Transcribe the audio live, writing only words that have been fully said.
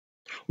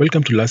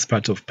Welcome to last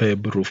part of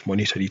PEB roof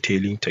monitor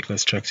detailing Tekla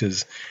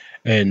Structures,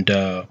 and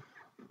this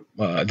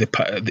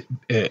part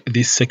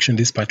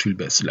will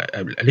be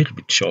a little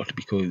bit short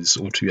because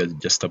what we are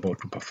just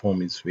about to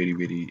perform is very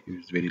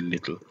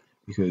little,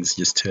 because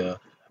just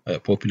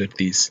populate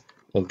this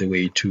all the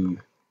way to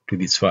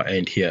this far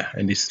end here,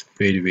 and it's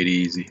very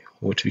easy.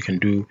 What we can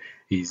do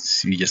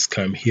is we just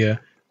come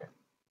here,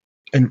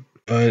 and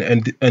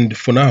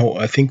for now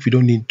I think we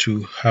don't need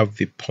to have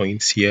the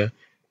points here.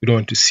 We don't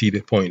want to see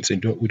the points,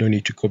 and we don't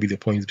need to copy the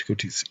points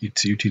because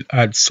it will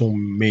add so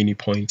many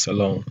points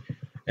along.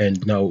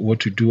 And now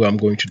what to do, I'm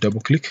going to double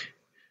click.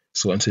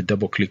 So once I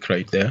double click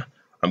right there,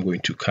 I'm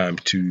going to come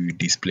to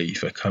display.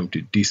 If I come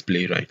to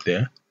display right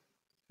there,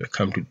 if I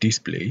come to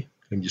display,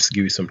 let me just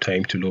give you some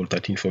time to load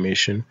that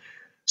information.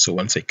 So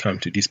once I come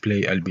to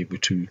display, I'll be able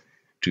to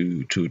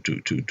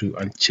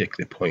uncheck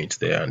the points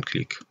there and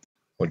click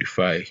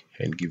modify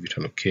and give it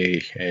an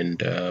OK,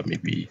 and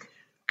maybe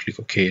click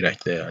OK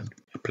right there and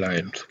apply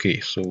and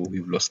OK. So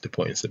we've lost the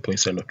points. The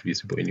points are not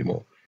visible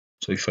anymore.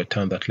 So if I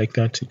turn that like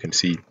that, you can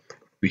see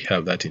we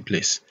have that in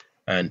place,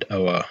 and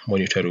our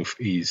monitor roof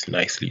is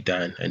nicely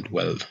done and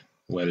well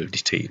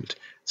detailed.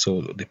 So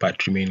the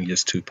part remaining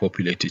just to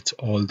populate it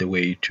all the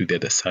way to the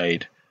other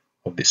side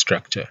of the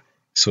structure.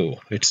 So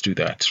let's do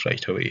that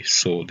right away.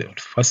 So the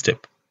first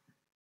step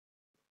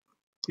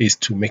is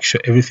to make sure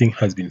everything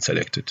has been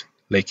selected,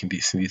 like in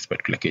this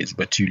particular case,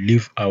 but you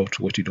leave out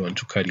what you don't want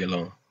to carry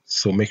along.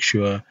 So make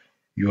sure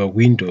your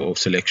window of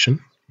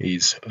selection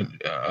is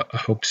I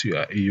hope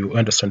you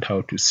understand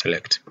how to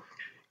select.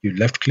 You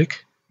left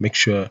click, make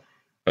sure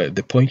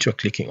the point you're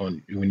clicking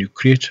on when you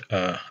create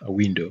a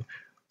window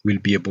will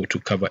be able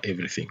to cover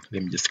everything.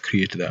 Let me just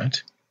create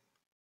that.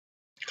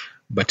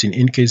 But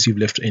in case you've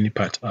left any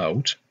part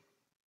out,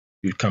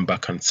 you'll come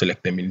back and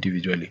select them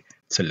individually.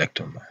 Select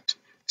on that.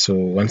 So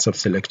once I've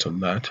selected on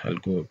that, I'll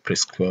go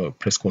press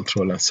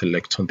Ctrl and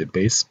select on the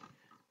base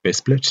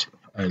plate,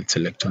 and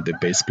select on the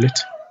base plate,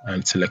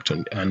 and select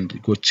on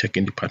and go check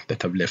any part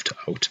that I've left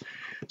out.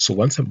 So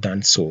once I've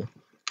done so,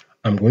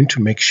 I'm going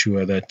to make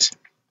sure that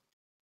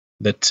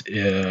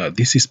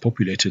this is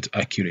populated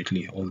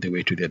accurately all the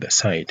way to the other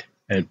side.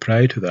 And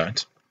prior to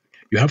that,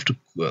 you have to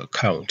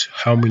count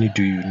how many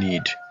do you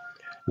need.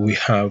 We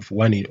have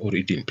one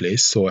already in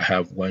place, so I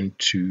have 1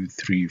 2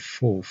 3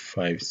 4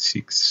 5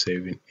 6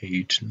 7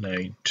 8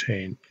 9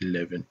 10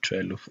 11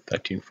 12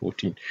 13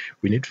 14.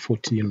 We need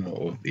 14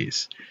 more of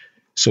these.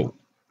 So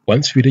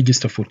once we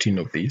register 14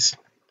 of these,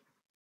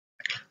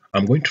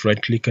 I'm going to right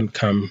click and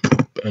come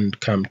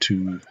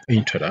to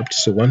interrupt.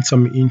 So once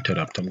I'm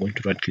interrupt, I'm going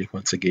to right click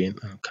once again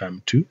and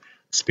come to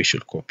special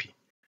copy.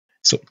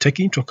 So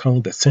take into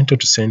account the center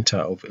to center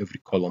of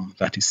every column,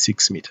 that is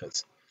 6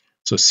 meters.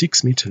 So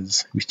 6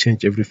 meters, we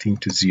change everything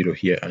to 0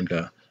 here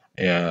under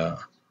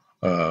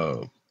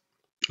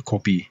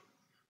copy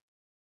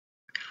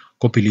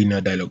linear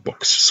dialog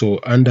box. So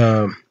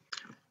under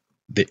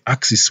the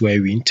axis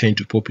where we intend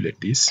to populate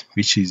this,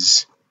 which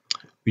is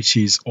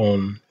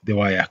on the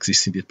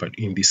y-axis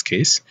in this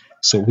case.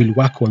 So we'll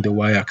work on the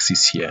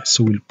y-axis here.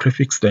 So we'll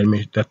prefix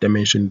that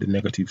dimension the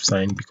negative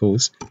sign,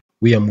 because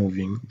we are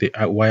moving, the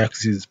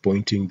y-axis is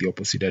pointing the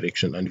opposite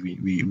direction, and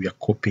we are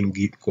copying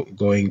it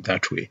going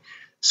that way.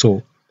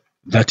 So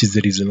that is the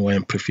reason why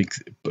I'm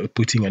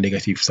putting a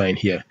negative sign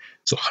here.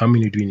 So how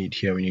many do we need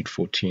here? We need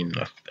 14.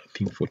 I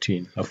think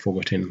 14. I've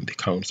forgotten the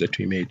counts that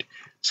we made.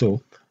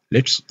 So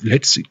let's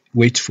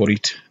wait for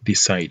it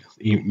this side.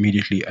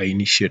 Immediately I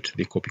initiate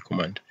the copy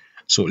command.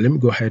 So let me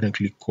go ahead and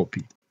click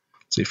copy.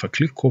 So if I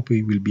click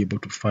copy, we'll be able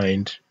to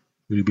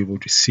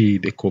see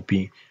the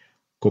copying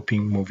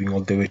moving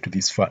all the way to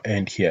this far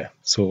end here.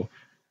 So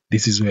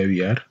this is where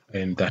we are,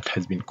 and that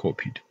has been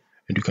copied.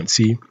 And you can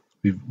see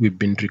we've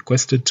been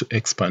requested to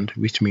expand,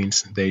 which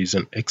means there is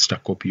an extra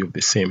copy of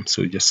the same.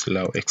 So just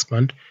allow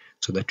expand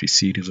so that we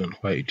see the reason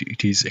why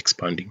it is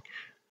expanding.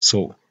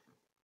 So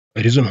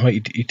the reason why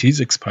it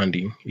is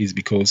expanding is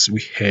because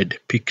we had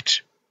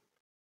picked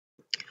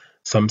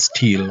some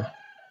steel.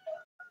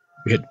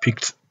 We had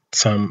picked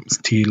some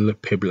steel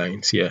PEB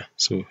lines here,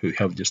 so we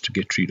have just to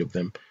get rid of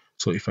them.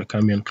 So if I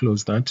come here and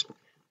close that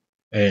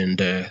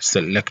and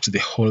select the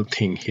whole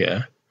thing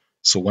here.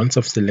 So once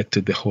I've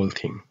selected the whole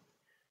thing,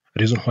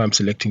 the reason why I'm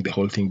selecting the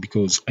whole thing,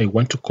 because I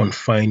want to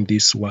confine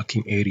this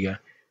working area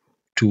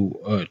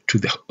to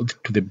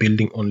the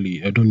building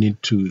only. I don't need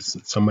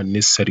some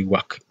unnecessary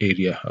work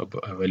area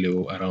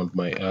available around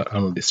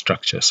around the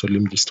structure. So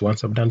let me just,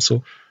 once I've done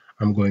so,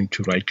 I'm going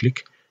to right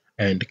click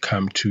and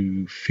come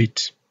to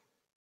fit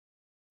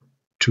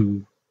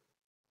to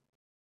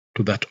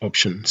that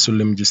option. So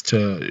let me just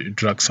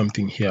drag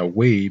something here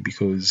away,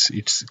 because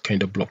it's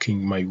kind of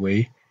blocking my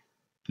way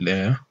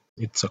there.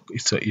 It's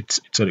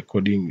a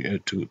recording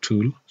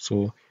tool.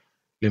 So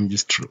let me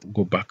just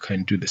go back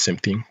and do the same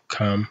thing.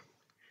 Come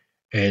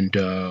and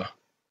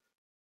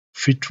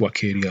fit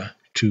work area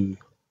in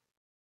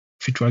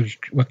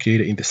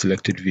the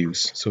selected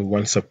views. So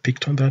once I've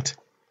picked on that,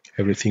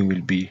 everything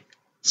will be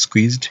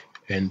squeezed,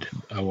 and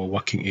our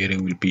working area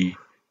will be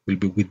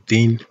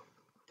within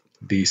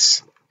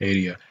this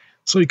area.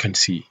 So you can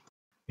see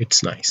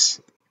it's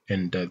nice,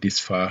 and this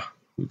far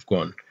we've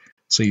gone.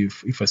 So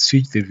if I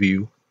switch the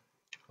view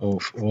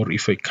of, or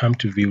if I come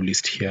to view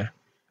list here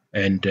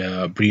and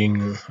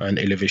bring an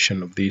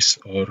elevation of this,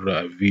 or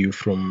a view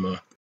from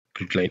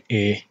grid line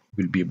A,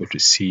 we'll be able to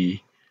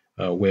see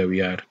where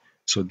we are.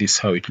 So this is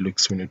how it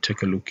looks when you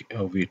take a look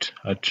of it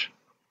at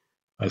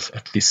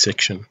this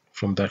section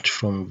from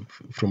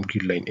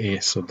grid line A.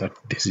 So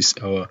this is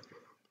our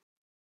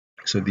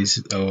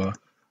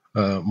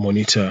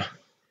monitor,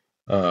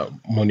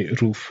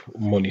 roof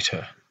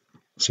monitor.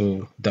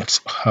 So that's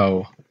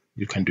how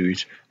you can do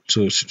it.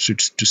 So to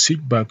switch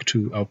back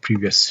to our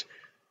previous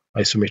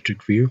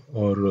isometric view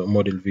or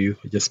model view,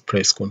 just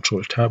press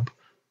Control Tab,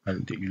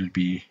 and we'll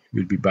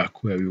be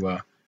back where we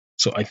were.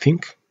 So I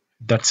think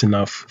that's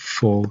enough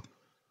for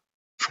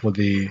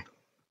the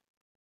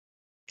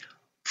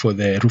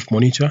roof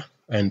monitor.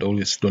 And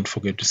always don't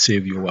forget to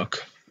save your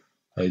work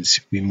as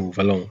we move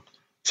along.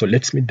 So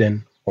let's meet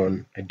then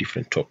on a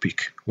different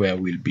topic where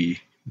we'll be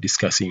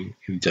discussing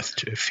in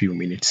just a few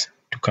minutes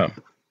to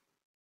come.